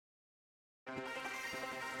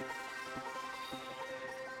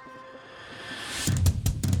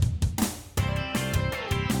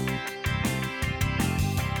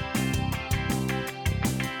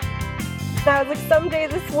I was like, someday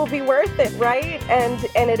this will be worth it, right? And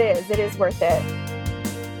it is worth it.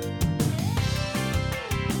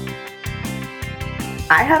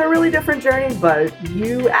 I had a really different journey, but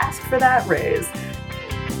you asked for that raise.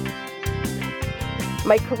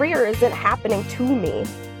 My career isn't happening to me.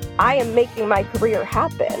 I am making my career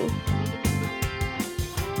happen.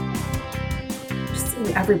 Just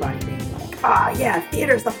seeing everybody being like, yeah,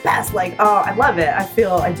 theater's the best. Like, I love it.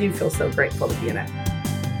 I do feel so grateful to be in it.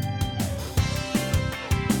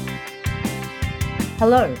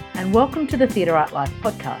 Hello, and welcome to the Theatre Art Life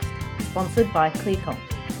podcast, sponsored by ClearCom.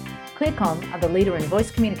 ClearCom are the leader in voice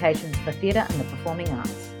communications for theatre and the performing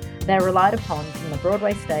arts. They are relied upon from the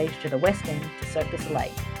Broadway stage to the West End to Cirque du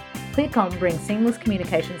Soleil. ClearCom brings seamless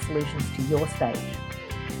communication solutions to your stage.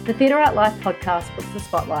 The Theatre Art Life podcast puts the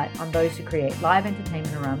spotlight on those who create live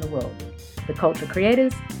entertainment around the world, the culture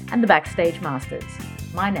creators and the backstage masters.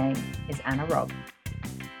 My name is Anna Robb.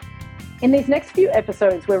 In these next few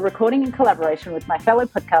episodes, we're recording in collaboration with my fellow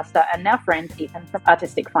podcaster and now friend Ethan from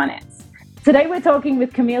Artistic Finance. Today we're talking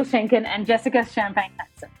with Camille Schenkkan and Jessica Champagne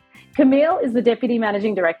Hansen. Camille is the Deputy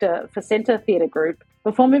Managing Director for Centre Theatre Group.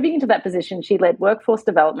 Before moving into that position, she led workforce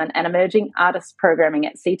development and emerging artists programming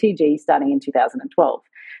at CTG starting in 2012.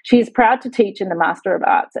 She is proud to teach in the Master of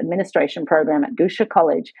Arts Administration program at Goucher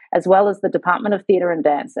College, as well as the Department of Theatre and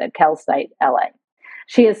Dance at Cal State, LA.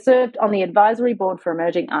 She has served on the Advisory Board for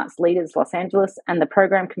Emerging Arts Leaders Los Angeles and the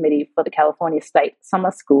Program Committee for the California State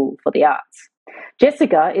Summer School for the Arts.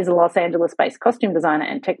 Jessica is a Los Angeles-based costume designer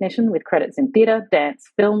and technician with credits in theatre,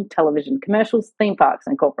 dance, film, television, commercials, theme parks,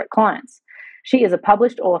 and corporate clients. She is a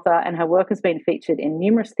published author, and her work has been featured in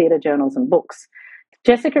numerous theatre journals and books.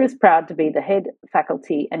 Jessica is proud to be the head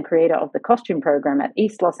faculty and creator of the costume program at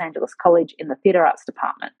East Los Angeles College in the Theatre Arts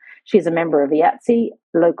Department. She is a member of IATSE,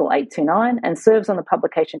 Local 829, and serves on the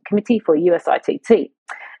publication committee for USITT.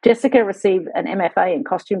 Jessica received an MFA in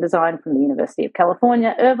costume design from the University of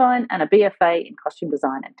California, Irvine, and a BFA in costume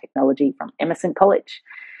design and technology from Emerson College.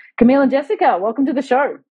 Camille and Jessica, welcome to the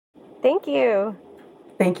show. Thank you.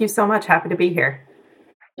 Thank you so much. Happy to be here.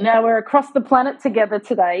 Now we're across the planet together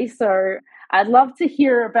today, so I'd love to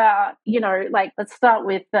hear about, let's start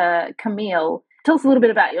with Camille. Tell us a little bit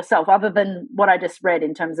about yourself, other than what I just read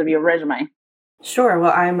in terms of your resume. Sure.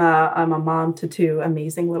 Well, I'm a mom to two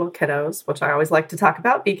amazing little kiddos, which I always like to talk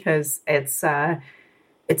about because it's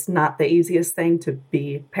not the easiest thing to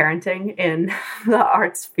be parenting in the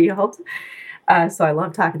arts field. So I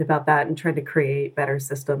love talking about that and trying to create better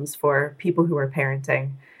systems for people who are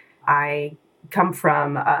parenting. I come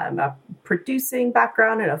from a producing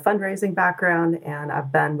background and a fundraising background, and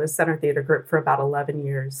I've been with Centre Theatre Group for about 11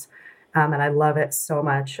 years. And I love it so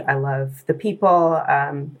much. I love the people.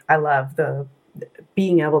 I love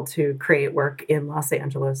being able to create work in Los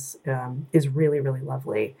Angeles is really, really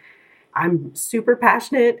lovely. I'm super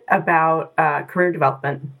passionate about career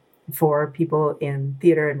development for people in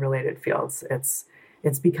theater and related fields.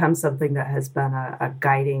 It's become something that has been a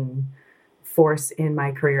guiding force in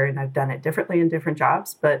my career, and I've done it differently in different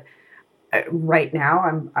jobs. But right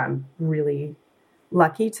now, I'm really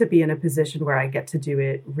lucky to be in a position where I get to do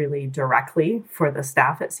it really directly for the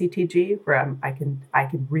staff at CTG, where I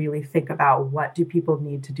can really think about what do people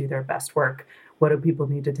need to do their best work, what do people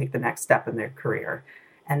need to take the next step in their career,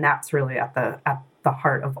 and that's really at the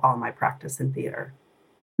heart of all my practice in theater.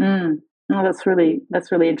 Oh, that's really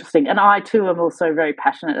interesting. And I too am also very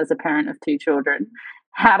passionate as a parent of two children,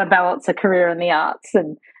 how to balance a career in the arts.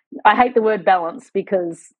 And I hate the word balance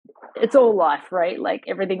because it's all life, right? Like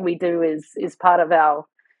everything we do is part of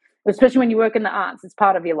especially when you work in the arts, it's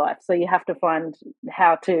part of your life. So you have to find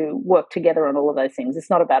how to work together on all of those things. It's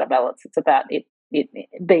not about a balance. It's about it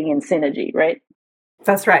being in synergy, right?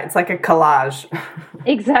 That's right. It's like a collage.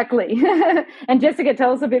 Exactly. And Jessica,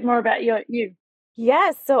 tell us a bit more about you.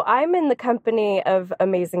 Yes, so I'm in the company of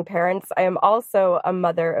amazing parents. I am also a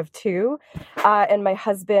mother of two, and my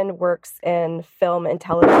husband works in film and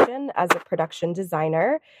television as a production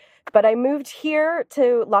designer. But I moved here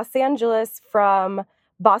to Los Angeles from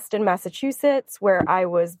Boston, Massachusetts, where I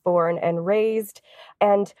was born and raised.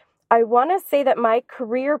 And I want to say that my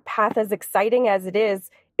career path, as exciting as it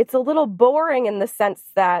is, it's a little boring in the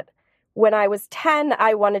sense that when I was 10,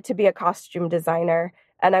 I wanted to be a costume designer,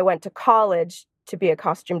 and I went to college to be a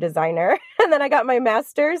costume designer. And then I got my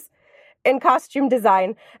master's in costume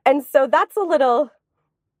design. And so that's a little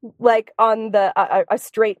like on a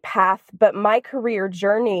straight path, but my career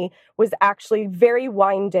journey was actually very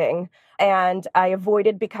winding. And I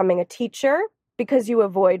avoided becoming a teacher because you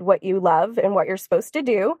avoid what you love and what you're supposed to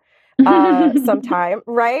do sometimes.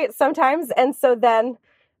 And so then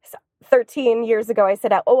 13 years ago, I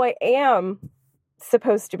said, I am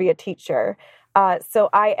supposed to be a teacher. So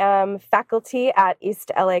I am faculty at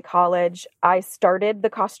East LA College. I started the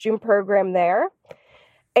costume program there.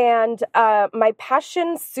 And my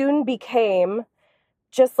passion soon became,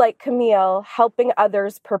 just like Camille, helping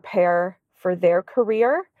others prepare for their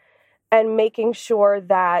career and making sure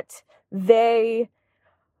that they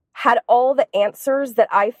had all the answers that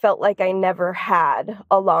I felt like I never had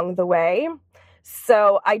along the way.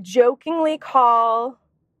 So I jokingly call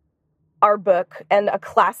our book and a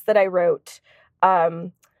class that I wrote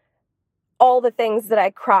all the things that I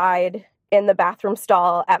cried in the bathroom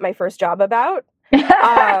stall at my first job about.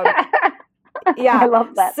 Yeah. I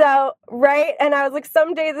love that. So, right. And I was like,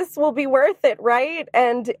 someday this will be worth it. Right.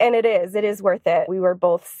 And it is worth it. We were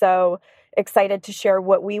both so excited to share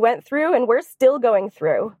what we went through, and we're still going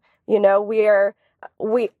through,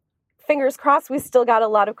 we fingers crossed, we still got a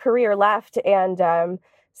lot of career left. And,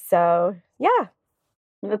 so yeah.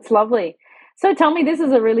 That's lovely. So tell me, this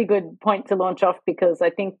is a really good point to launch off, because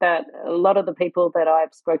I think that a lot of the people that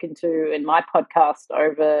I've spoken to in my podcast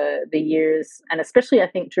over the years, and especially I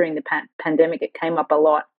think during the pandemic, it came up a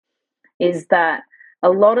lot, is that a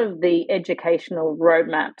lot of the educational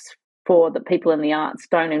roadmaps for the people in the arts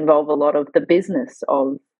don't involve a lot of the business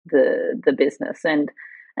of the business. And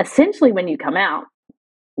essentially when you come out,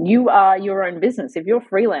 you are your own business. If you're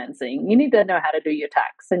freelancing, you need to know how to do your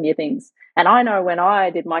tax and your things. And I know when I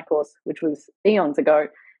did my course, which was eons ago,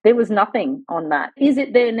 there was nothing on that. Is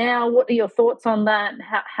it there now? What are your thoughts on that?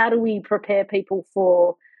 How do we prepare people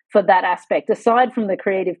for that aspect, aside from the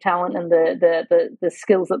creative talent and the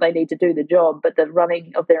skills that they need to do the job, but the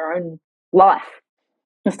running of their own life?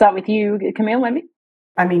 I'll start with you, Camille, maybe.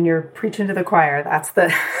 I mean, you're preaching to the choir. That's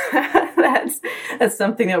that's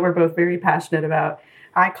something that we're both very passionate about.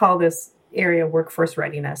 I call this area workforce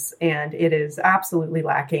readiness, and it is absolutely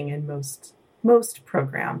lacking in most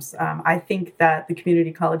programs. I think that the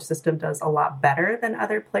community college system does a lot better than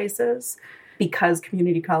other places, because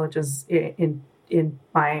community colleges, in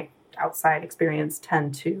my outside experience,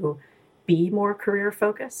 tend to be more career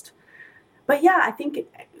focused. But yeah, I think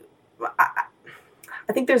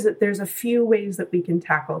there's a few ways that we can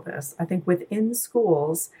tackle this. I think within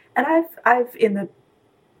schools, and I've in the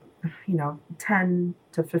 10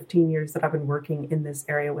 to 15 years that I've been working in this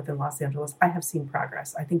area within Los Angeles, I have seen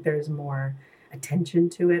progress. I think there's more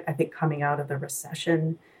attention to it. I think coming out of the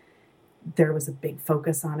recession, there was a big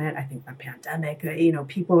focus on it. I think the pandemic,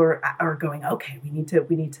 people are going, okay, we need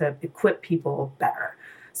to equip people better.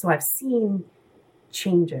 So I've seen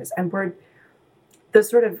changes, and the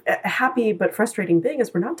sort of happy but frustrating thing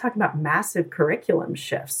is we're not talking about massive curriculum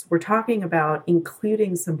shifts. We're talking about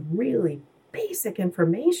including some really basic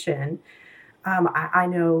information. I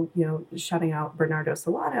know, shouting out Bernardo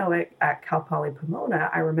Solano at Cal Poly Pomona,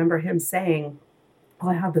 I remember him saying,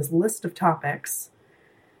 well, I have this list of topics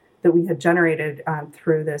that we had generated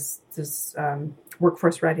through this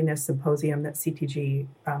workforce readiness symposium that CTG,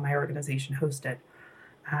 my organization, hosted.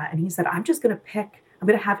 And he said, I'm going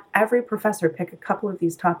to have every professor pick a couple of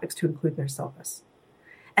these topics to include in their syllabus.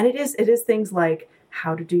 And it is things like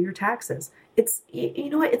how to do your taxes. It's,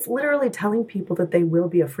 it's literally telling people that they will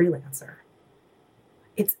be a freelancer.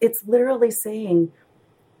 It's literally saying,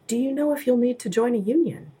 do you know if you'll need to join a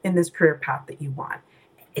union in this career path that you want?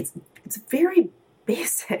 It's very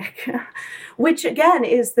basic, which again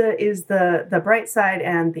is the bright side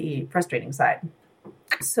and the frustrating side.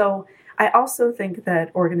 So I also think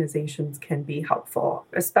that organizations can be helpful,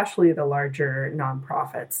 especially the larger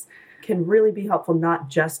nonprofits, can really be helpful, not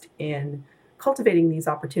just in cultivating these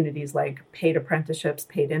opportunities like paid apprenticeships,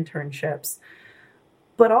 paid internships,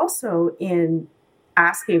 but also in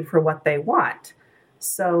asking for what they want.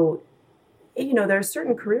 So, there are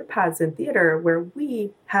certain career paths in theater where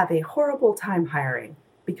we have a horrible time hiring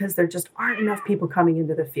because there just aren't enough people coming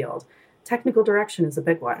into the field. Technical direction is a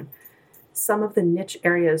big one. Some of the niche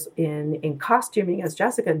areas in costuming, as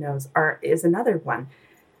Jessica knows, is another one.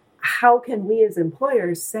 How can we as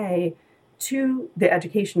employers say to the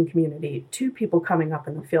education community, to people coming up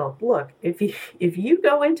in the field, look, if you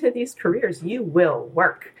go into these careers, you will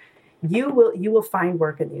work. You will find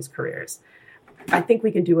work in these careers. I think we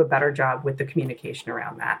can do a better job with the communication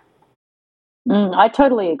around that. I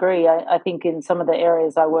totally agree. I think in some of the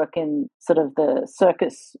areas I work in, sort of the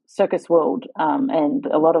circus world, and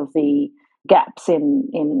a lot of the gaps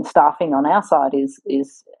in staffing on our side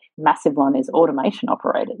is massive one is automation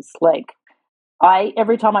operators. Like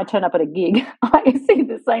every time I turn up at a gig, I see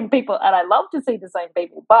the same people, and I love to see the same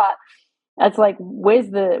people, but it's like, where's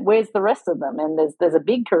the rest of them? And there's a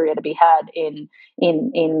big career to be had in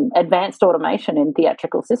advanced automation in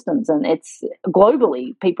theatrical systems, and it's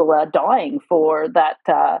globally people are dying for that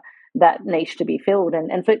that niche to be filled,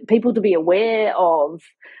 and for people to be aware of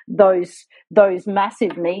those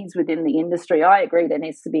massive needs within the industry. I agree there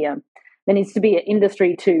needs to be an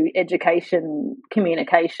industry to education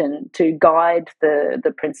communication to guide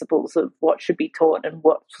the principles of what should be taught and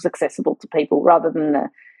what's accessible to people, rather than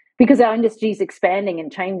because our industry is expanding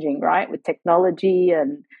and changing, right, with technology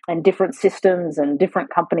and different systems and different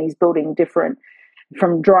companies building different,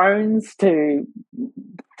 from drones to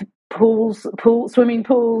swimming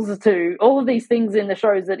pools to all of these things in the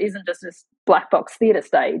shows that isn't just this black box theatre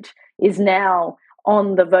stage, is now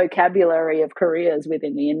on the vocabulary of careers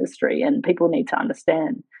within the industry, and people need to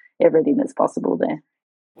understand everything that's possible there.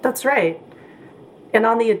 That's right. And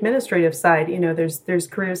on the administrative side, there's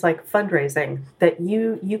careers like fundraising that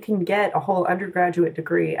you can get a whole undergraduate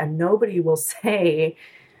degree and nobody will say,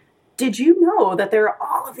 did you know that there are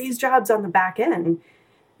all of these jobs on the back end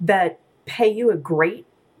that pay you a great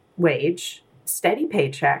wage, steady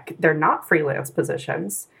paycheck? They're not freelance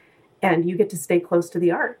positions, and you get to stay close to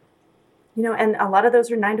the art. And a lot of those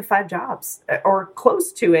are 9-to-5 jobs or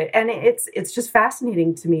close to it. And it's just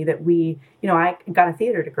fascinating to me that I got a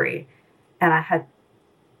theater degree, and I had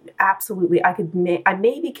I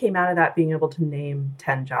maybe came out of that being able to name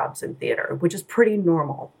 10 jobs in theater, which is pretty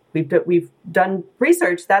normal. We've done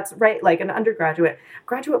research. That's right. Like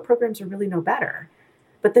graduate programs are really no better.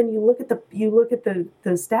 But then you look at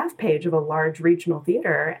the staff page of a large regional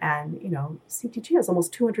theater, and CTG has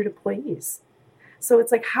almost 200 employees. So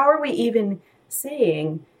it's like, how are we even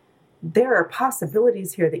saying there are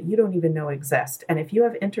possibilities here that you don't even know exist? And if you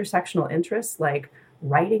have intersectional interests like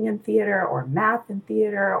writing in theater or math in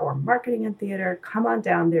theater or marketing in theater, come on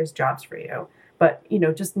down, there's jobs for you. But,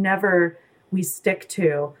 just never we stick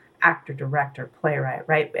to actor, director, playwright,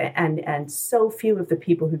 right? And so few of the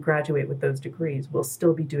people who graduate with those degrees will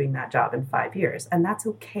still be doing that job in 5 years. And that's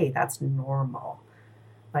okay. That's normal.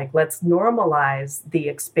 Like, let's normalize the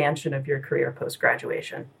expansion of your career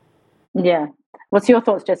post-graduation. Yeah. What's your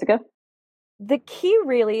thoughts, Jessica? The key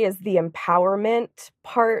really is the empowerment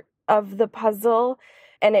part of the puzzle.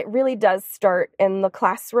 And it really does start in the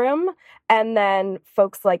classroom. And then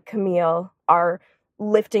folks like Camille are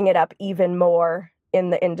lifting it up even more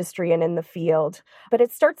in the industry and in the field. But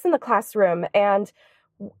it starts in the classroom. And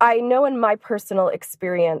I know in my personal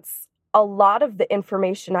experience, a lot of the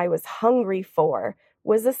information I was hungry for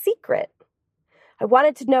was a secret. I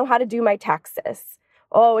wanted to know how to do my taxes.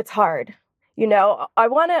 Oh, it's hard.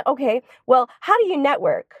 Okay, well, how do you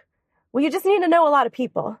network? Well, you just need to know a lot of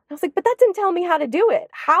people. I was like, but that didn't tell me how to do it.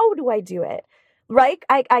 How do I do it? Right?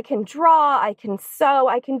 I can draw, I can sew,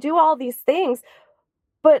 I can do all these things,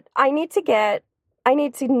 but I need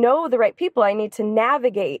to know the right people. I need to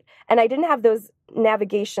navigate. And I didn't have those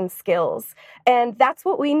navigation skills. And that's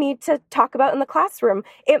what we need to talk about in the classroom.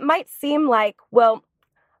 It might seem like, well,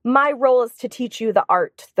 my role is to teach you the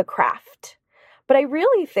art, the craft. But I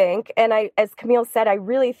really think, and as Camille said, I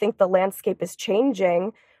really think the landscape is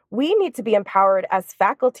changing. We need to be empowered as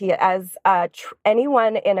faculty, as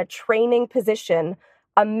anyone in a training position,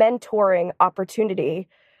 a mentoring opportunity,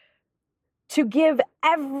 to give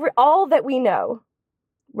all that we know,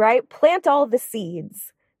 right? Plant all the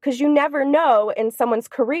seeds, because you never know in someone's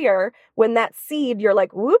career when that seed, you're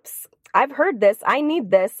like, whoops, I've heard this, I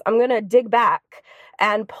need this, I'm going to dig back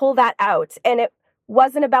and pull that out. And it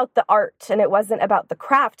wasn't about the art and it wasn't about the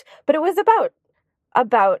craft, but it was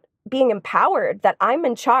about being empowered, that I'm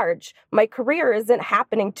in charge. My career isn't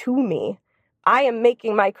happening to me. I am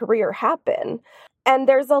making my career happen. And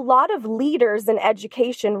there's a lot of leaders in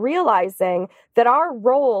education realizing that our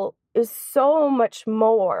role is so much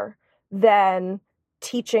more than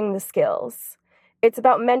teaching the skills. It's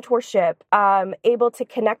about mentorship, able to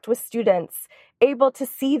connect with students, able to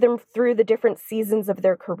see them through the different seasons of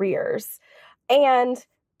their careers. And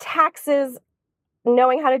taxes,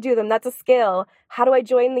 knowing how to do them, that's a skill. How do I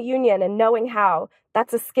join the union and knowing how?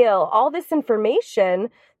 That's a skill. All this information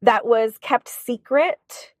that was kept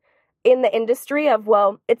secret in the industry of,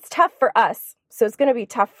 well, it's tough for us, so it's going to be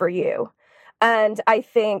tough for you. And I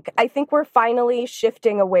think we're finally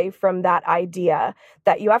shifting away from that idea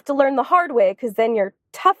that you have to learn the hard way because then you're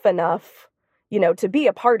tough enough, to be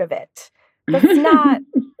a part of it. That's not.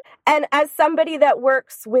 And as somebody that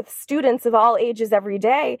works with students of all ages every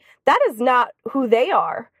day, that is not who they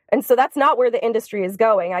are. And so that's not where the industry is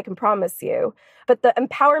going, I can promise you. But the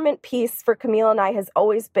empowerment piece for Camille and I has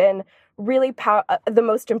always been really the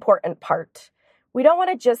most important part. We don't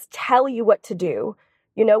want to just tell you what to do.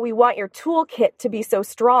 We want your toolkit to be so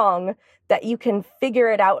strong that you can figure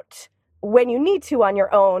it out when you need to on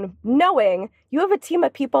your own, knowing you have a team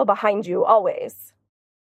of people behind you always.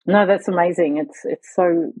 No, that's amazing. It's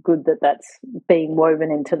so good that that's being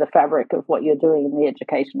woven into the fabric of what you're doing in the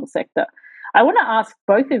educational sector. I want to ask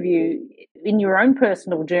both of you, in your own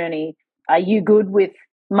personal journey, are you good with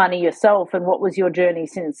money yourself, and what was your journey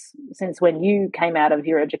since when you came out of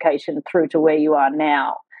your education through to where you are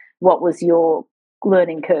now? What was your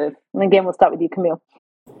learning curve? And again, we'll start with you, Camille.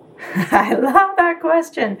 I love that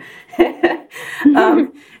question.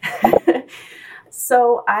 um,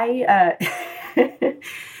 so I,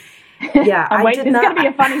 yeah, I'm waiting. It's going to be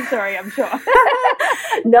a not. funny story, I'm sure.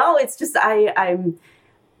 No, it's just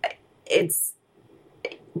it's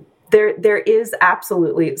there is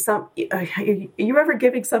absolutely some. You ever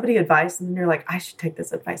giving somebody advice and you're like, I should take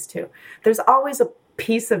this advice too? There's always a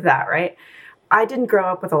piece of that, right? I didn't grow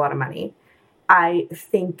up with a lot of money. I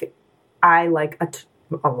think I, like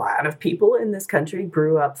a lot of people in this country,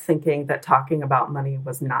 grew up thinking that talking about money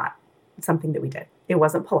was not something that we did. It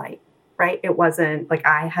wasn't polite, right? It wasn't like,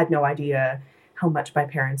 I had no idea how much my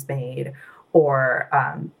parents made, or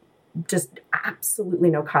just absolutely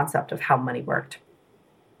no concept of how money worked.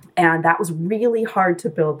 And that was really hard to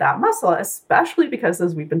build that muscle, especially because,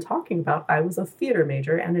 as we've been talking about, I was a theater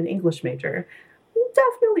major and an English major.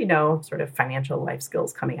 Definitely no sort of financial life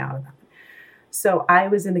skills coming out of that. So I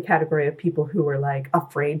was in the category of people who were like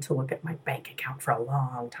afraid to look at my bank account for a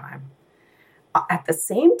long time. At the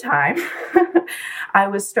same time, I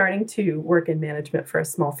was starting to work in management for a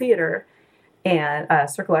small theater, and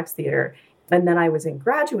Circle X Theater. And then I was in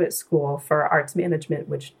graduate school for arts management,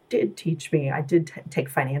 which did teach me. I did take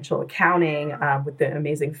financial accounting with the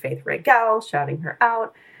amazing Faith Regal, shouting her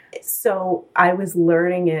out. So I was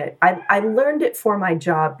learning it. I learned it for my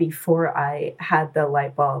job before I had the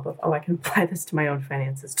light bulb of, oh, I can apply this to my own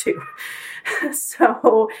finances too.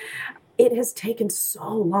 So it has taken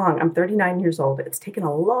so long. I'm 39 years old. It's taken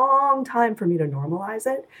a long time for me to normalize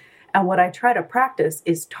it. And what I try to practice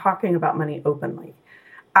is talking about money openly.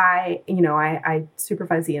 I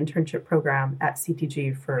supervise the internship program at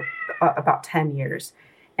CTG for about 10 years.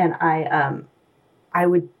 And I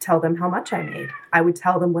would tell them how much I made. I would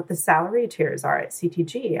tell them what the salary tiers are at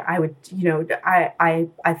CTG. I would,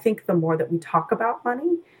 I think the more that we talk about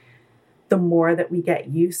money, the more that we get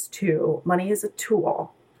used to money is a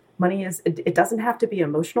tool. Money is, it doesn't have to be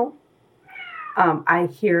emotional. I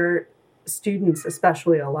hear students,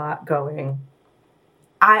 especially a lot, going,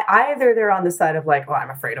 either they're on the side of like, oh,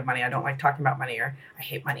 I'm afraid of money, I don't like talking about money, or I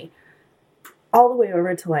hate money, all the way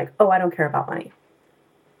over to like, oh, I don't care about money.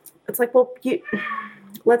 It's like, well,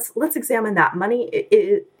 let's examine that. Money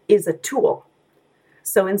is a tool.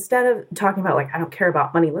 So instead of talking about like, I don't care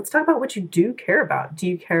about money, let's talk about what you do care about. Do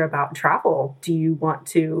you care about travel? Do you want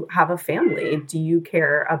to have a family? Do you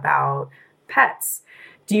care about pets?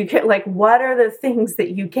 Do you care, like, what are the things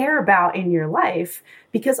that you care about in your life?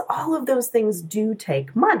 Because all of those things do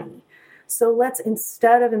take money. So let's,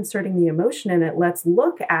 instead of inserting the emotion in it, let's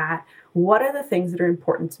look at what are the things that are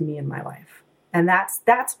important to me in my life. And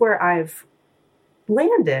that's where I've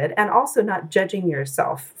landed, and also not judging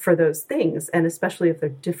yourself for those things, and especially if they're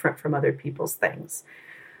different from other people's things.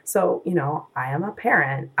 So, I am a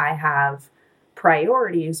parent. I have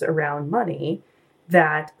priorities around money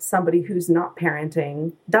that somebody who's not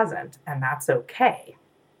parenting doesn't, and that's okay.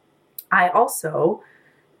 I also,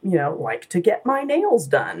 like to get my nails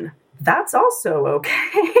done. That's also okay,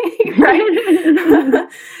 right?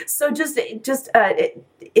 So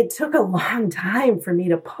it took a long time for me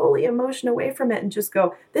to pull the emotion away from it and just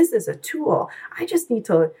go, this is a tool. I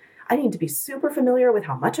need to be super familiar with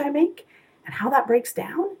how much I make and how that breaks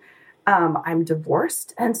down. I'm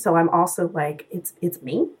divorced, and so I'm also like, it's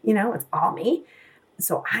me, it's all me.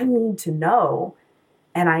 So I need to know,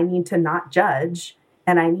 and I need to not judge,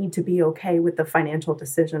 and I need to be okay with the financial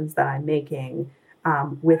decisions that I'm making,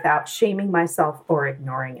 without shaming myself or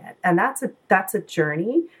ignoring it. And that's a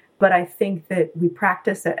journey, but I think that we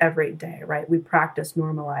practice it every day, right? We practice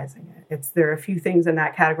normalizing it. There are a few things in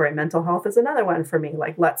that category. Mental health is another one for me.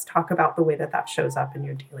 Like, let's talk about the way that shows up in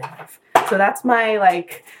your daily life. So that's my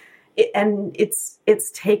and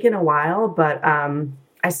it's taken a while, but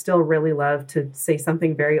I still really love to say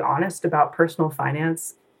something very honest about personal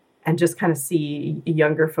finance, and just kind of see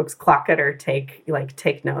younger folks clock it or take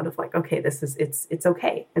note of like, okay, it's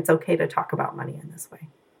okay. It's okay to talk about money in this way.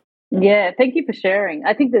 Yeah, thank you for sharing.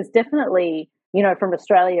 I think there's definitely, from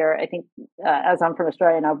Australia, I think as I'm from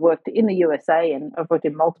Australia and I've worked in the USA and I've worked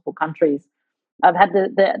in multiple countries, I've had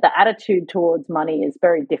the attitude towards money is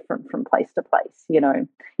very different from place to place.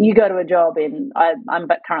 You go to a job I'm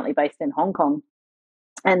currently based in Hong Kong,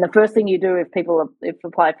 and the first thing you do if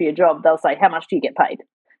apply for your job, they'll say, how much do you get paid?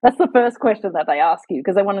 That's the first question that they ask you,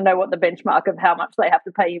 because they want to know what the benchmark of how much they have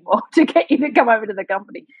to pay you more to get you to come over to the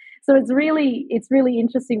company. So it's really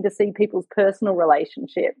interesting to see people's personal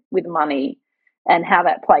relationship with money and how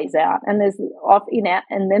that plays out. And there's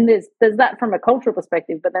that from a cultural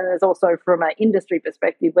perspective, but then there's also from an industry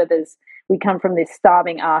perspective where we come from this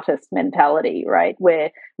starving artist mentality, right? Where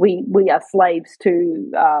we are slaves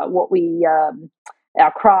to what we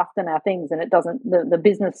our craft and our things, and it doesn't the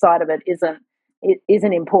business side of it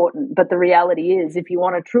isn't important. But the reality is, if you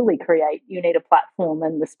want to truly create, you need a platform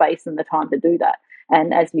and the space and the time to do that.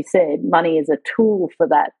 And as you said, money is a tool for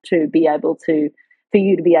that, for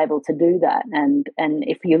you to be able to do that. And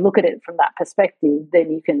if you look at it from that perspective, then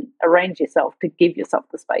you can arrange yourself to give yourself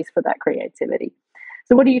the space for that creativity.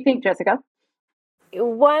 So what do you think, Jessica?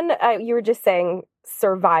 One, you were just saying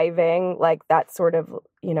surviving, like that sort of,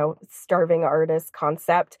 starving artist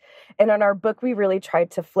concept. And in our book, we really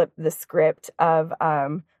tried to flip the script of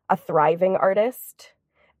a thriving artist,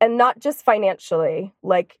 and not just financially,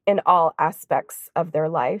 like in all aspects of their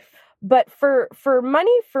life. But for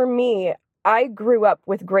money, for me, I grew up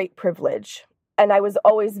with great privilege, and I was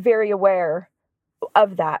always very aware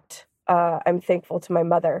of that. I'm thankful to my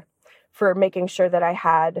mother for making sure that I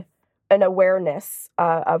had an awareness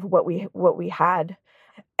of what we had.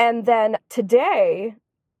 And then today,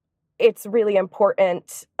 it's really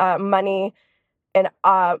important, money and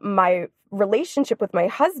my relationship with my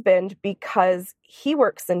husband, because he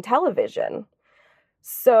works in television.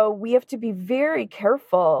 So we have to be very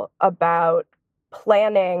careful about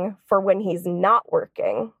planning for when he's not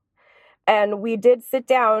working. And we did sit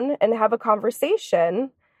down and have a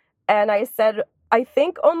conversation. And I said, I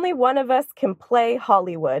think only one of us can play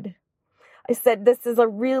Hollywood. I said, this is a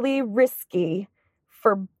really risky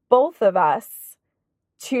for both of us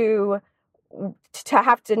to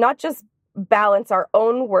have to not just balance our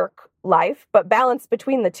own work life, but balance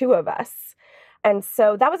between the two of us. And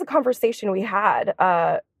so that was a conversation we had,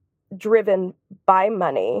 driven by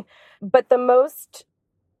money. But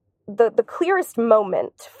the clearest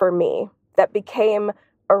moment for me that became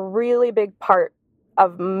a really big part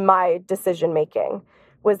of my decision making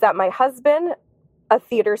was that my husband, a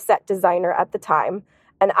theater set designer at the time,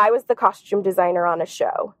 and I was the costume designer on a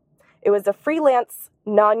show. It was a freelance,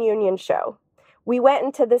 non-union show. We went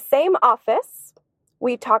into the same office.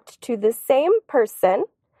 We talked to the same person.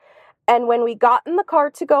 And when we got in the car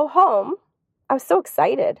to go home, I was so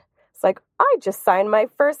excited. It's like, I just signed my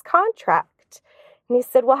first contract. And he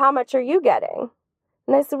said, well, how much are you getting?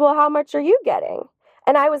 And I said, well, how much are you getting?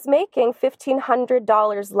 And I was making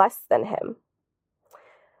 $1,500 less than him.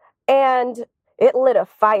 And it lit a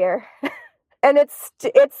fire. And it's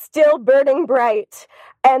still burning bright.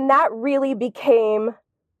 And that really became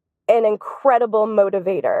an incredible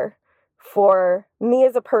motivator for me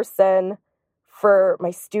as a person, for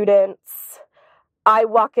my students. I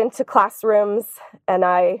walk into classrooms and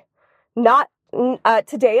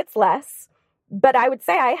today it's less, but I would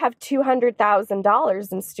say I have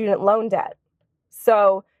 $200,000 in student loan debt.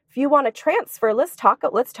 So if you want to transfer, let's talk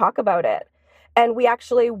about it. And we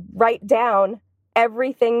actually write down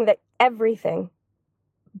everything,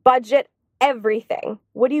 budget everything.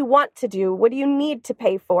 What do you want to do? What do you need to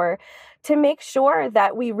pay for, to make sure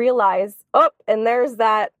that we realize, and there's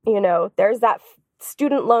that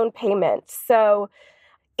student loan payment. So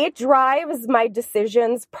it drives my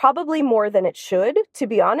decisions probably more than it should, to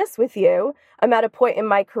be honest with you. I'm at a point in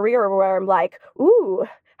my career where I'm like, ooh,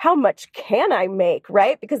 how much can I make,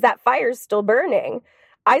 right? Because that fire's still burning.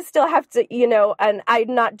 I still have to, and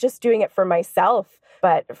I'm not just doing it for myself,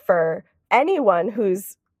 but for anyone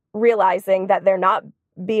who's realizing that they're not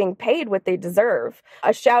being paid what they deserve.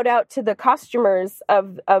 A shout out to the costumers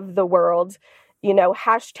of the world,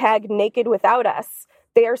 hashtag naked without us.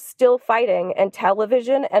 They are still fighting in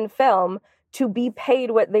television and film to be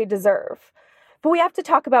paid what they deserve. But we have to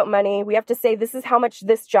talk about money. We have to say, this is how much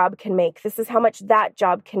this job can make. This is how much that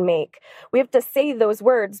job can make. We have to say those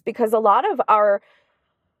words because a lot of our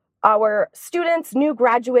students, new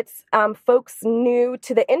graduates, folks new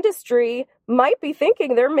to the industry might be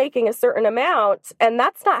thinking they're making a certain amount, and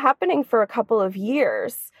that's not happening for a couple of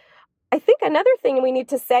years. I think another thing we need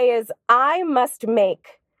to say is, I must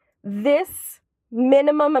make this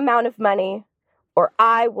minimum amount of money or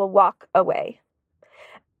I will walk away.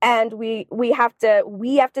 And we have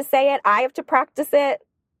to say it. I have to practice it.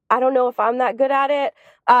 I don't know if I'm that good at it.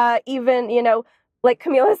 Even, like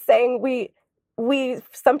Camille is saying, we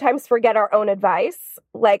sometimes forget our own advice.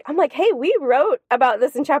 Like, I'm like, hey, we wrote about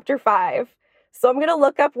this in chapter 5, So I'm going to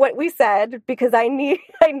look up what we said because I need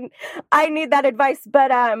I need that advice.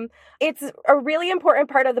 But it's a really important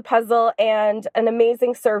part of the puzzle, and an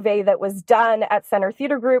amazing survey that was done at Center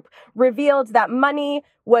Theater Group revealed that money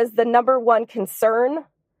was the number one concern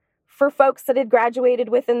for folks that had graduated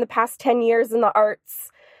within the past 10 years in the arts.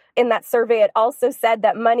 In that survey, it also said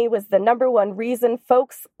that money was the number one reason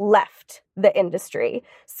folks left the industry.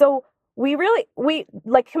 So we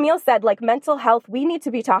like Camille said, like mental health, we need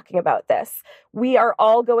to be talking about this. We are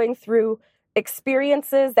all going through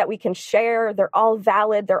experiences that we can share. They're all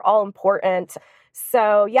valid. They're all important.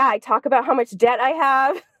 So yeah, I talk about how much debt I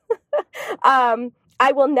have.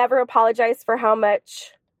 I will never apologize for how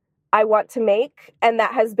much I want to make. And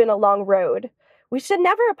that has been a long road. We should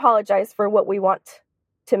never apologize for what we want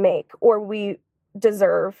to make or we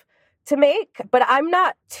deserve to make. But I'm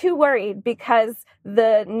not too worried because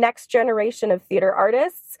the next generation of theater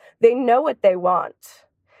artists, they know what they want.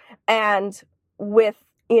 And with,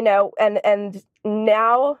 and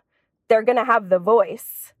now they're going to have the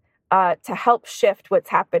voice to help shift what's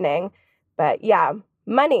happening. But yeah,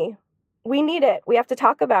 money, we need it. We have to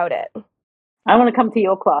talk about it. I want to come to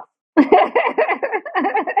your class.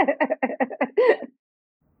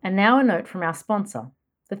 And now a note from our sponsor.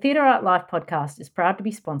 The Theatre Art Life podcast is proud to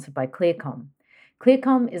be sponsored by ClearCom.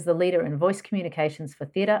 ClearCom is the leader in voice communications for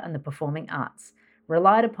theatre and the performing arts,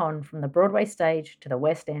 relied upon from the Broadway stage to the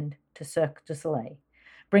West End to Cirque du Soleil,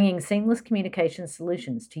 bringing seamless communication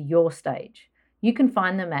solutions to your stage. You can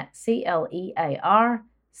find them at clearcom.com.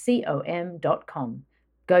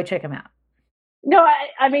 Go check them out. No,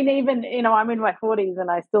 I mean, even, I'm in my 40s and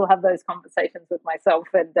I still have those conversations with myself.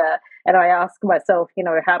 And I ask myself,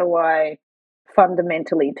 how do I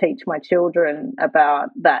fundamentally teach my children about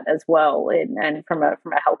that as well, and from a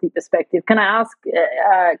healthy perspective. Can I ask,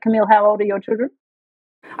 Camille, how old are your children?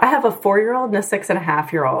 I have a 4-year-old and a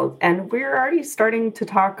 6.5-year-old, and we're already starting to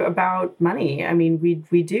talk about money. I mean,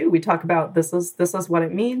 we talk about this is what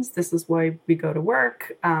it means. This is why we go to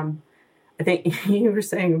work. I think you were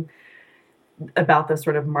saying about the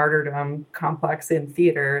sort of martyrdom complex in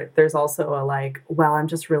theater. There's also I'm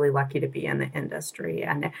just really lucky to be in the industry,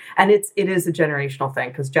 and it is a generational thing,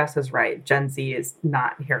 because Jess is right. Gen Z is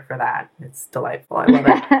not here for that. It's delightful. I love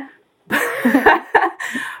it.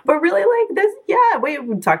 But really, this, we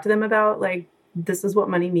talk to them about this is what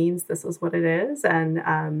money means. This is what it is, and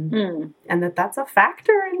that's a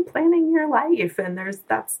factor in planning your life, and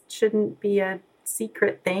that shouldn't be a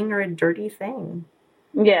secret thing or a dirty thing.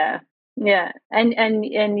 Yeah. Yeah. And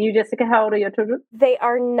you, Jessica, how old are your children? They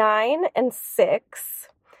are 9 and 6.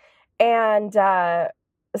 And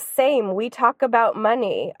same, we talk about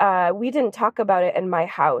money. We didn't talk about it in my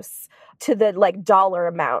house to the dollar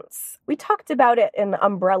amounts. We talked about it in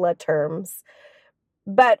umbrella terms.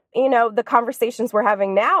 But, the conversations we're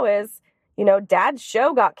having now is, Dad's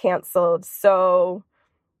show got canceled. So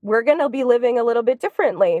we're going to be living a little bit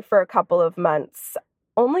differently for a couple of months.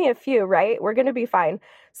 Only a few, right? We're going to be fine.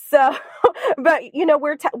 So, but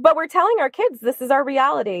we're telling our kids this is our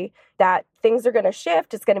reality, that things are going to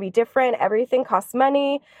shift. It's going to be different. Everything costs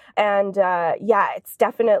money, and it's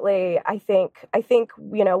definitely. I think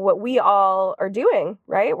what we all are doing,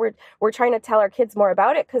 right? We're trying to tell our kids more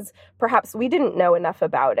about it because perhaps we didn't know enough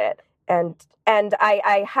about it, and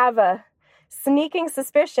I have a sneaking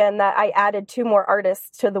suspicion that I added 2 more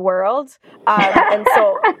artists to the world, and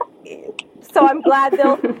so I'm glad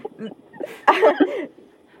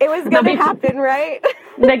it was going to happen, right?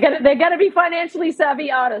 They're going to be financially savvy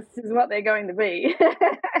artists, is what they're going to be.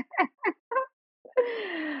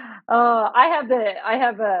 I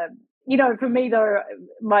have a for me though,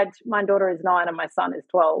 my daughter is 9 and my son is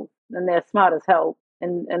 12, and they're smart as hell,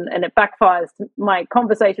 and it backfires. My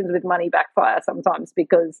conversations with money backfire sometimes,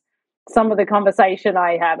 because some of the conversation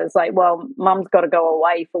I have is well, mum's got to go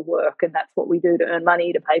away for work, and that's what we do to earn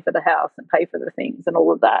money to pay for the house and pay for the things and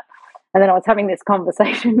all of that. And then I was having this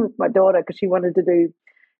conversation with my daughter because she wanted to do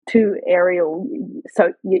 2 aerial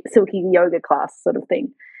silky yoga class sort of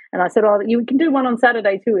thing. And I said, you can do one on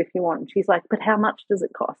Saturday too if you want. And she's like, but how much does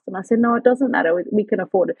it cost? And I said, no, it doesn't matter. We can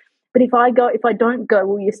afford it. But if I don't go,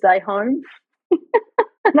 will you stay home?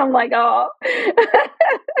 And I'm like, oh.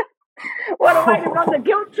 What a way to run the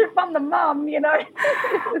guilt trip on the mum,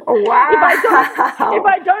 Oh, wow. If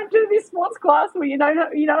I don't do this sports class, well, you don't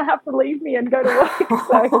have to leave me and go to work.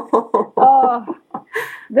 So,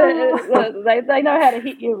 they know how to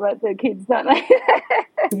hit you, right? The kids, don't they?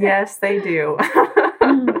 Yes, they do.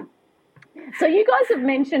 So you guys have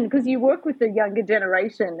mentioned, because you work with the younger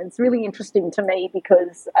generation, it's really interesting to me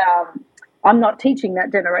because I'm not teaching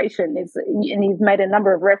that generation. And you've made a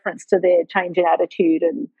number of reference to their change in attitude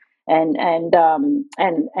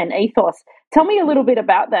and ethos. Tell me a little bit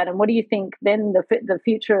about that, and what do you think then the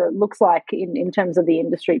future looks like in terms of the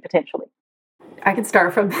industry potentially? I can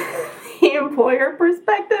start from the employer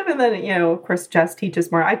perspective, and then, of course, Jess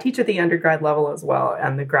teaches more. I teach at the undergrad level as well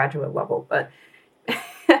and the graduate level, but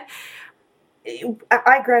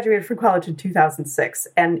I graduated from college in 2006,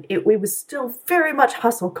 and it was still very much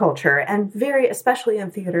hustle culture, and very, especially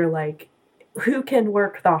in theater, like, who can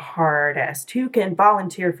work the hardest, who can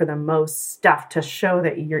volunteer for the most stuff to show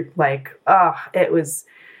that you're like, it was,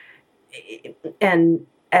 and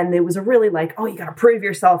it was really like, you got to prove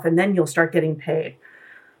yourself and then you'll start getting paid.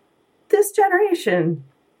 This generation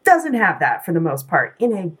doesn't have that for the most part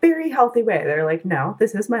in a very healthy way. They're like, no,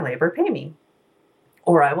 this is my labor, pay me,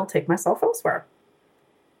 or I will take myself elsewhere.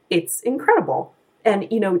 It's incredible. And,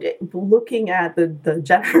 looking at the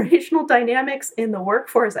generational dynamics in the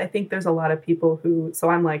workforce, I think there's a lot of people so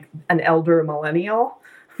I'm like an elder millennial,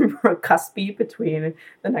 cuspy between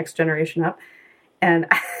the next generation up. And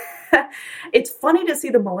it's funny to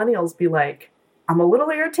see the millennials be like, I'm a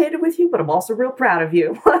little irritated with you, but I'm also real proud of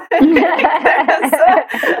you.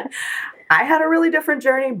 I had a really different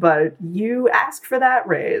journey, but you asked for that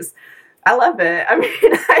raise. I love it. I mean,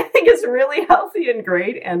 I think it's really healthy and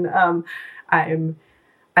great. And I'm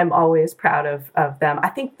always proud of them. I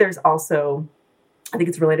think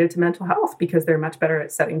it's related to mental health, because they're much better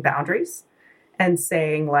at setting boundaries and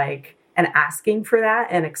saying and asking for that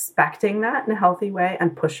and expecting that in a healthy way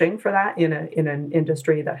and pushing for that in an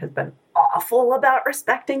industry that has been awful about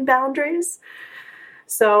respecting boundaries.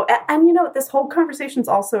 So, and this whole conversation is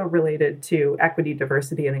also related to equity,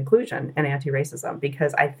 diversity, and inclusion and anti-racism,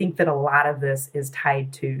 because I think that a lot of this is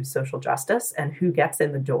tied to social justice and who gets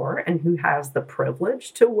in the door and who has the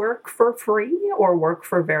privilege to work for free or work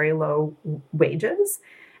for very low wages.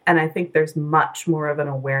 And I think there's much more of an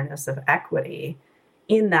awareness of equity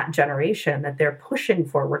in that generation that they're pushing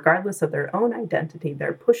for, regardless of their own identity.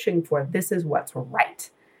 They're pushing for, this is what's right.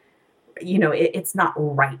 It's not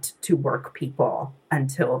right to work people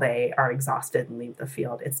until they are exhausted and leave the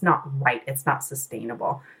field. It's not right. It's not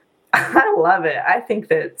sustainable. I love it. I think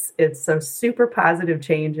that it's a super positive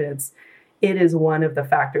change. It is one of the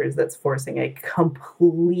factors that's forcing a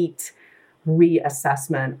complete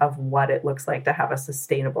reassessment of what it looks like to have a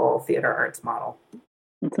sustainable theater arts model.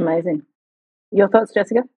 It's amazing. Your thoughts,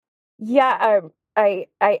 Jessica? Yeah, I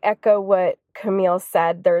echo what Camille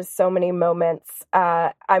said. There's so many moments.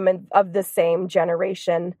 I'm of the same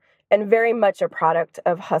generation and very much a product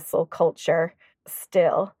of hustle culture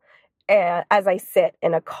still. And as I sit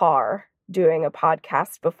in a car doing a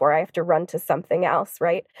podcast before I have to run to something else,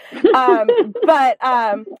 right?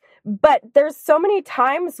 But there's so many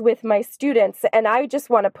times with my students, and I just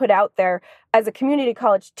want to put out there, as a community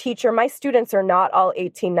college teacher, my students are not all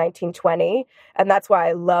 18, 19, 20, and that's why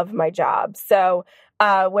I love my job. So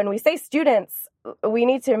when we say students, we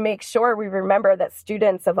need to make sure we remember that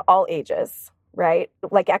students of all ages, right?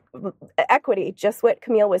 Like equity, just what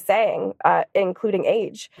Camille was saying, including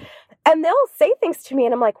age. And they'll say things to me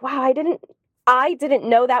and I'm like, wow, I didn't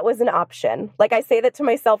know that was an option. Like, I say that to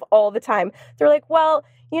myself all the time. They're like, well,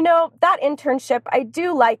 that internship, I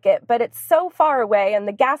do like it, but it's so far away and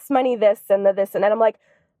the gas money, this and the this. And then I'm like,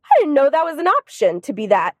 I didn't know that was an option to be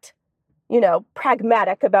that,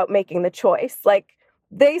 pragmatic about making the choice. Like,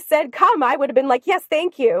 they said, come, I would have been like, yes,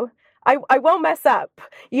 thank you. I won't mess up,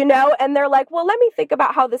 and they're like, well, let me think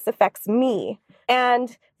about how this affects me.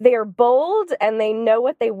 And they're bold and they know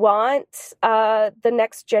what they want. The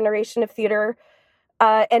next generation of theater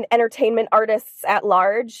and entertainment artists at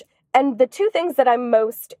large. And the two things that I'm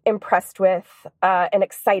most impressed with and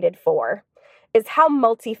excited for is how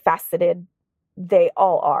multifaceted they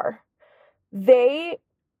all are. They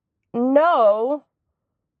know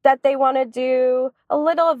that they want to do a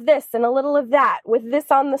little of this and a little of that with this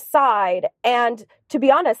on the side. And to be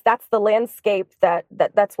honest, that's the landscape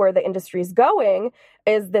that's where the industry is going,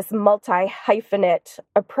 is this multi-hyphenate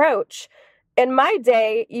approach. In my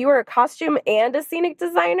day, you were a costume and a scenic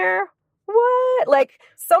designer. What? Like,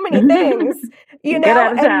 so many things, and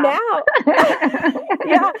now,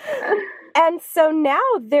 yeah. And so now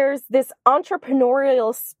there's this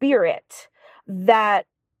entrepreneurial spirit that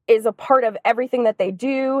is a part of everything that they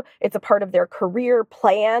do. It's a part of their career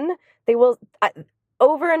plan. They will,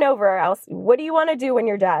 over and over, what do you want to do when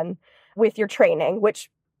you're done with your training? Which,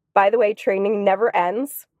 by the way, training never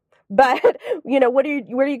ends. But, what are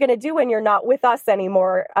you going to do when you're not with us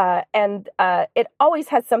anymore? And it always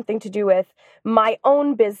has something to do with my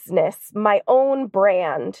own business, my own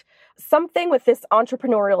brand, something with this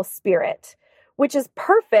entrepreneurial spirit, which is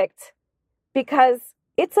perfect because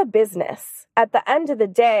it's a business. At the end of the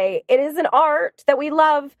day, it is an art that we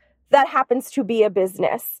love, that happens to be a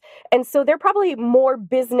business. And so they're probably more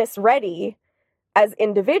business ready as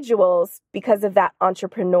individuals because of that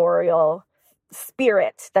entrepreneurial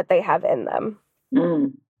spirit that they have in them.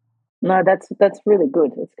 Mm. No, that's really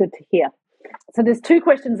good. It's good to hear. So there's 2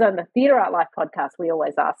 questions on the Theatre Art Life podcast we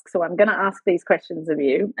always ask. So I'm going to ask these questions of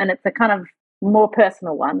you, and it's a kind of more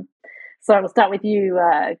personal one. So I'll start with you,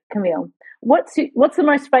 Camille. What's the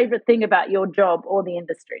most favorite thing about your job or the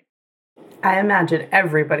industry? I imagine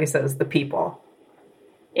everybody says the people.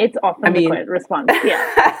 It's often the response, yeah.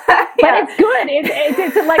 But it's good.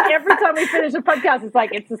 It's like every time we finish a podcast, it's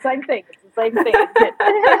like, it's the same thing. It's the same thing.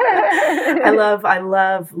 I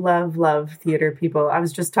love theater people. I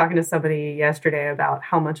was just talking to somebody yesterday about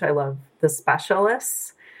how much I love the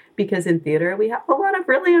specialists, because in theater, we have a lot of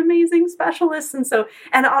really amazing specialists. And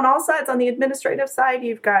on all sides, on the administrative side,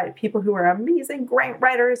 you've got people who are amazing grant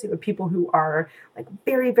writers. You have people who are like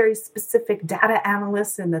very, very specific data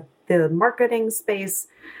analysts in the marketing space.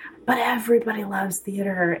 But everybody loves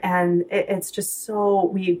theater. And it's just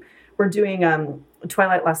so, we're doing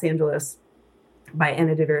Twilight Los Angeles by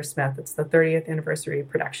Anna Devere Smith. It's the 30th anniversary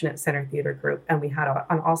production at Center Theater Group. And we had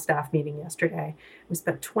an all-staff meeting yesterday. We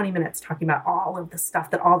spent 20 minutes talking about all of the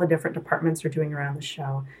stuff that all the different departments are doing around the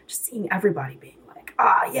show. Just seeing everybody being like,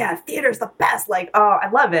 yeah, theater's the best. Like, I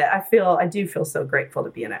love it. I do feel so grateful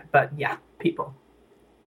to be in it. But yeah, people.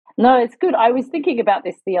 No, it's good. I was thinking about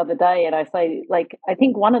this the other day, and I say, like, I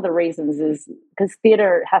think one of the reasons is because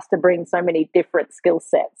theatre has to bring so many different skill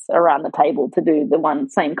sets around the table to do the one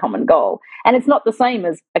same common goal. And it's not the same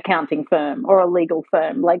as accounting firm or a legal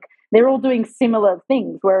firm. Like, they're all doing similar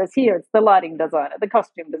things, whereas here it's the lighting designer, the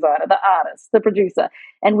costume designer, the artist, the producer,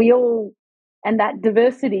 and that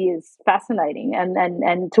diversity is fascinating.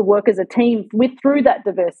 And to work as a team through that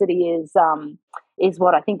diversity is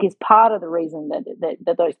what I think is part of the reason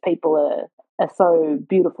that those people are so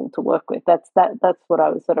beautiful to work with. That's what I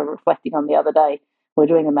was sort of reflecting on the other day. We're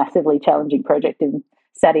doing a massively challenging project in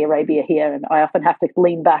Saudi Arabia here, and I often have to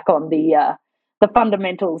lean back on the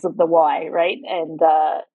fundamentals of the why, right? And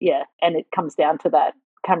and it comes down to that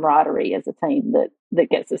camaraderie as a team that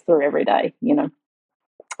gets us through every day, you know.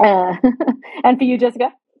 And for you,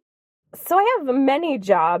 Jessica? So I have many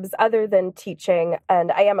jobs other than teaching,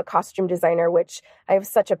 and I am a costume designer, which I have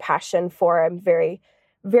such a passion for. I'm very,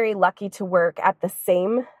 very lucky to work at the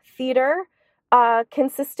same theater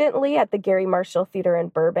consistently at the Gary Marshall Theater in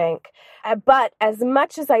Burbank. But as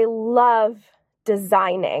much as I love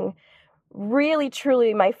designing, really,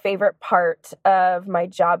 truly my favorite part of my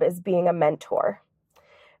job is being a mentor.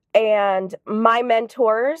 And my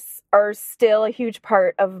mentors are still a huge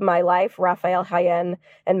part of my life, Raphael Hayen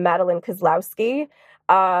and Madeline Kozlowski.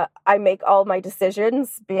 I make all my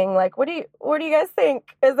decisions being like, what do you guys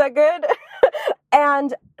think? Is that good?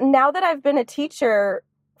 And now that I've been a teacher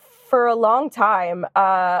for a long time,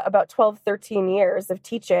 about 12, 13 years of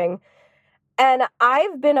teaching, and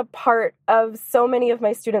I've been a part of so many of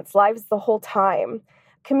my students' lives the whole time.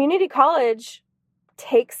 Community college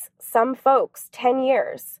takes some folks 10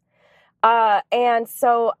 years. And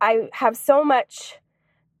so I have so much,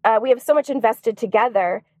 we have so much invested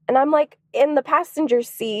together, and I'm like in the passenger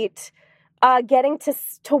seat, getting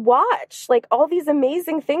to watch like all these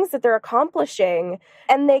amazing things that they're accomplishing.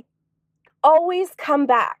 And they always come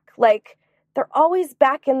back. Like they're always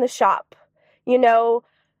back in the shop, you know,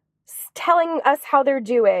 telling us how they're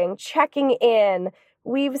doing, checking in.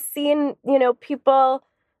 We've seen, you know, people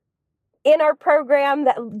in our program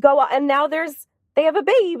that go on, and now they have a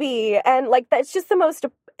baby. And like, that's just the most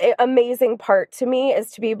amazing part to me,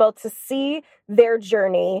 is to be able to see their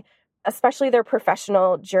journey, especially their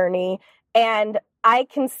professional journey. And I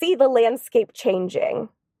can see the landscape changing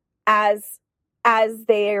as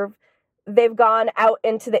they've gone out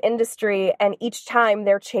into the industry, and each time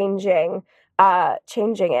they're changing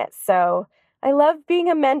it. So I love being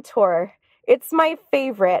a mentor. It's my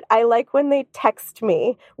favorite. I like when they text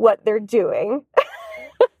me what they're doing.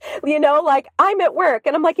 You know, like I'm at work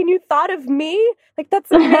and I'm like, and you thought of me? Like,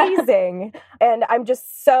 that's amazing. And I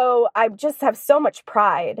just have so much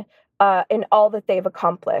pride in all that they've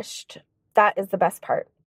accomplished. That is the best part.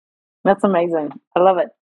 That's amazing. I love it.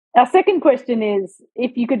 Our second question is,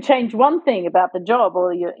 if you could change one thing about the job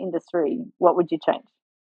or your industry, what would you change?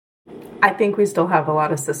 I think we still have a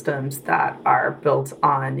lot of systems that are built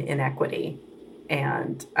on inequity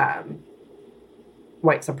and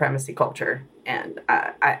white supremacy culture. And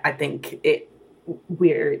I think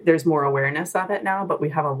there's more awareness of it now, but we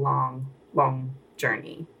have a long, long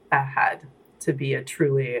journey ahead to be a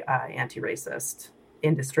truly anti-racist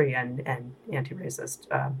industry and anti-racist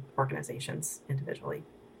organizations individually.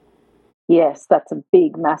 Yes, that's a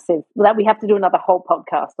big, massive. That we have to do another whole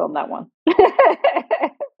podcast on that one.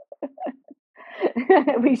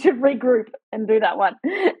 We should regroup and do that one.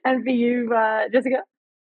 And for you, Jessica?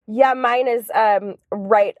 Yeah, mine is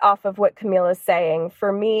right off of what Camille is saying.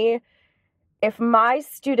 For me, if my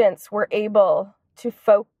students were able to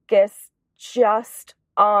focus just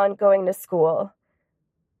on going to school,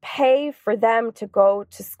 pay for them to go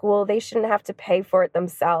to school, they shouldn't have to pay for it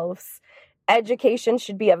themselves. Education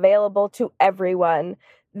should be available to everyone.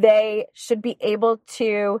 They should be able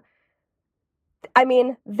to,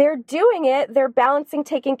 they're doing it. They're balancing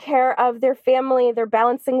taking care of their family. They're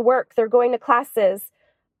balancing work. They're going to classes.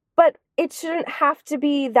 But it shouldn't have to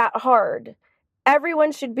be that hard.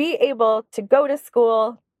 Everyone should be able to go to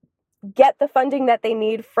school, get the funding that they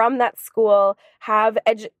need from that school, have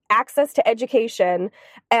access to education.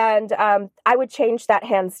 And I would change that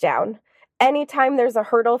hands down. Anytime there's a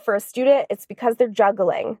hurdle for a student, it's because they're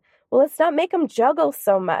juggling. Well, let's not make them juggle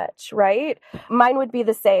so much, right? Mine would be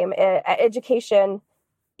the same. Education,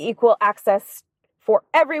 equal access for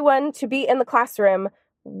everyone to be in the classroom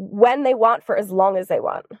when they want for as long as they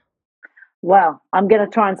want. Wow, I'm going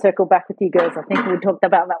to try and circle back with you girls. I think we'll talk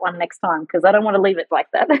about that one next time because I don't want to leave it like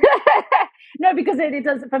that. No, because it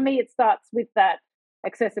does, for me, it starts with that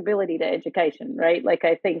accessibility to education, right? Like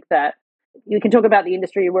I think that you can talk about the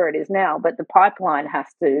industry where it is now, but the pipeline has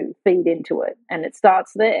to feed into it and it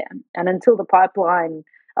starts there. And until the pipeline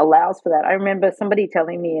allows for that, I remember somebody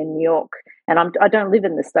telling me in New York, and I don't live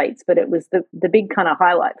in the States, but it was the big kind of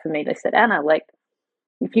highlight for me. They said, Anna, like,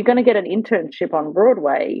 if you're going to get an internship on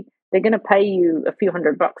Broadway, they're going to pay you a few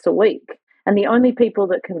 $100 a week. And the only people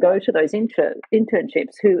that can go to those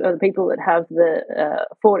internships who are the people that have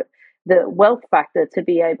the wealth factor to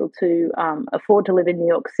be able to afford to live in New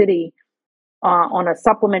York City on a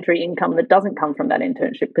supplementary income that doesn't come from that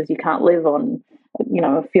internship, because you can't live on,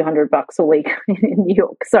 a few $100 a week in New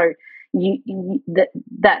York. So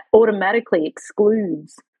that automatically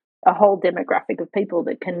excludes a whole demographic of people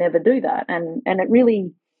that can never do that. And it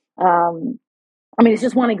really, it's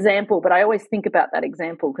just one example, but I always think about that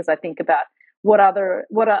example because I think about what are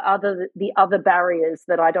the other barriers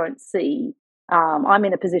that I don't see. I'm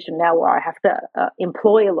in a position now where I have to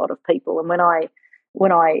employ a lot of people, and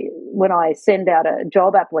when I send out a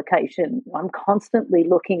job application, I'm constantly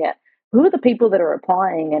looking at who are the people that are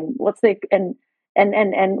applying and what's their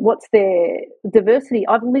what's their diversity.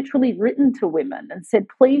 I've literally written to women and said,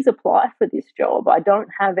 please apply for this job. I don't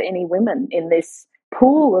have any women in this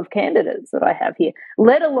pool of candidates that I have here,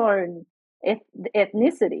 let alone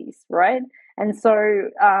ethnicities, right? And so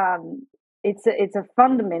it's a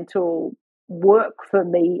fundamental work for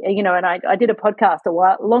me, and I did a podcast a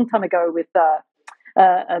long time ago with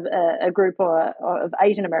a group of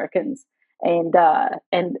Asian Americans, and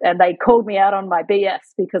they called me out on my BS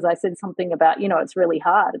because I said something about it's really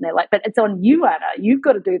hard, and they're like, but it's on you, Anna, you've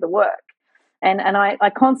got to do the work. And I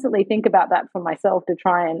constantly think about that for myself to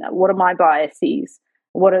try and what are my biases,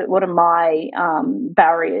 what are my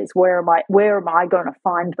barriers, where am I going to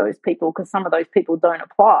find those people, because some of those people don't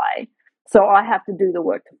apply, so I have to do the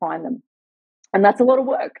work to find them, and that's a lot of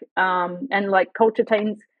work. And like culture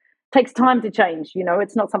takes time to change.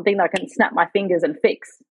 It's not something that I can snap my fingers and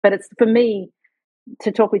fix. But it's, for me,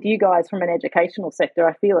 to talk with you guys from an educational sector,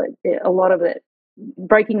 I feel a lot of it,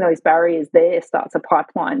 breaking those barriers there starts a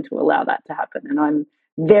pipeline to allow that to happen. And I'm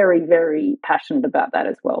very, very passionate about that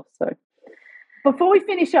as well. So before we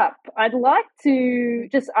finish up, I'd like to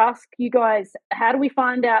just ask you guys, how do we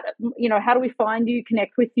find out, how do we find you,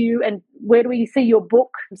 connect with you, and where do we see your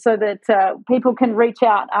book so that people can reach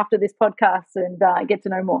out after this podcast and get to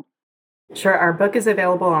know more? Sure. Our book is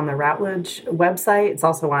available on the Routledge website. It's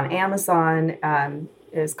also on Amazon.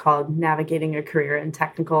 It is called Navigating a Career in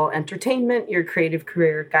Technical Entertainment, Your Creative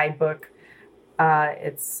Career Guidebook.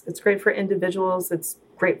 It's great for individuals. It's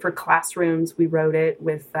great for classrooms. We wrote it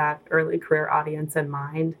with that early career audience in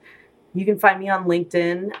mind. You can find me on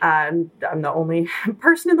LinkedIn. I'm the only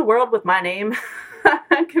person in the world with my name,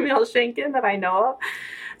 Camille Schenkkan, that I know of.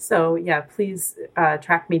 So yeah, please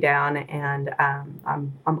track me down, and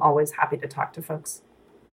I'm always happy to talk to folks.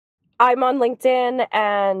 I'm on LinkedIn,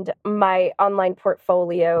 and my online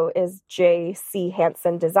portfolio is JC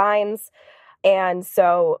Hansen Designs, and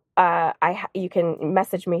so you can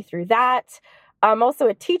message me through that. I'm also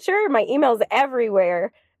a teacher. My email's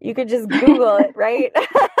everywhere. You could just Google it, right?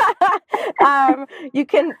 You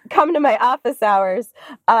can come to my office hours.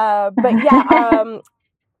 But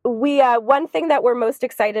yeah, one thing that we're most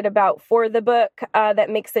excited about for the book that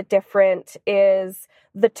makes it different is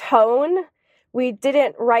the tone. We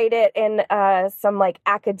didn't write it in some like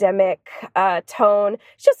academic tone.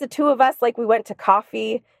 It's just the two of us, like we went to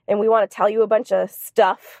coffee and we want to tell you a bunch of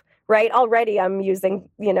stuff, right? Already I'm using,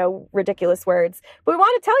 ridiculous words, but we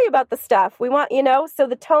want to tell you about the stuff. We want, so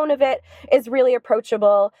the tone of it is really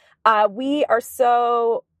approachable. We are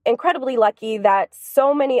so incredibly lucky that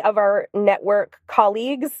so many of our network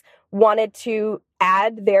colleagues wanted to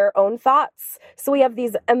add their own thoughts. So we have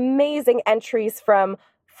these amazing entries from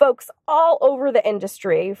folks all over the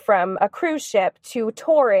industry, from a cruise ship to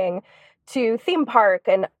touring to theme park,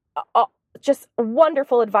 and just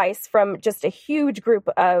wonderful advice from just a huge group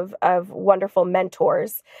of wonderful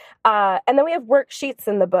mentors. And then we have worksheets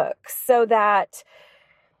in the book so that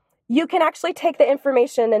you can actually take the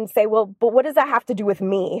information and say, well, but what does that have to do with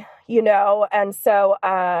me? And so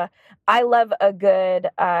I love a good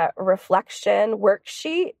reflection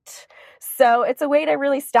worksheet. So it's a way to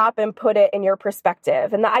really stop and put it in your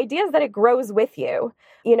perspective. And the idea is that it grows with you.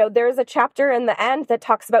 There's a chapter in the end that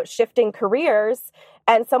talks about shifting careers.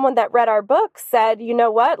 And someone that read our book said, you know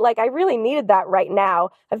what, I really needed that right now.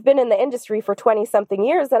 I've been in the industry for 20 something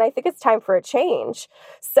years, and I think it's time for a change.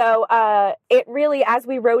 So it really, as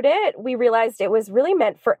we wrote it, we realized it was really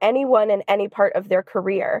meant for anyone in any part of their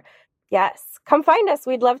career. Yes, come find us.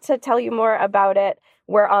 We'd love to tell you more about it.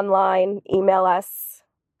 We're online. Email us.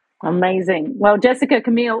 Amazing. Well, Jessica,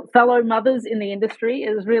 Camille, fellow mothers in the industry,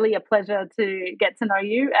 it was really a pleasure to get to know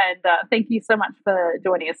you. And thank you so much for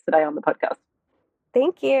joining us today on the podcast.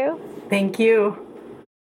 Thank you. Thank you.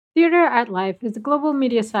 Theater Art Life is a global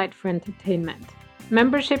media site for entertainment.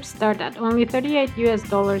 Memberships start at only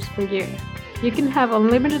 $38 per year. You can have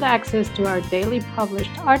unlimited access to our daily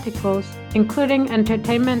published articles, including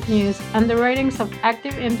entertainment news and the writings of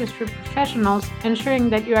active industry professionals,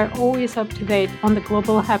 ensuring that you are always up to date on the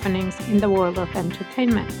global happenings in the world of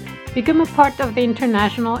entertainment. Become a part of the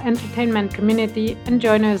international entertainment community and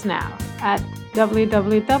join us now at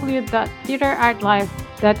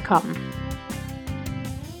www.theaterartlife.com.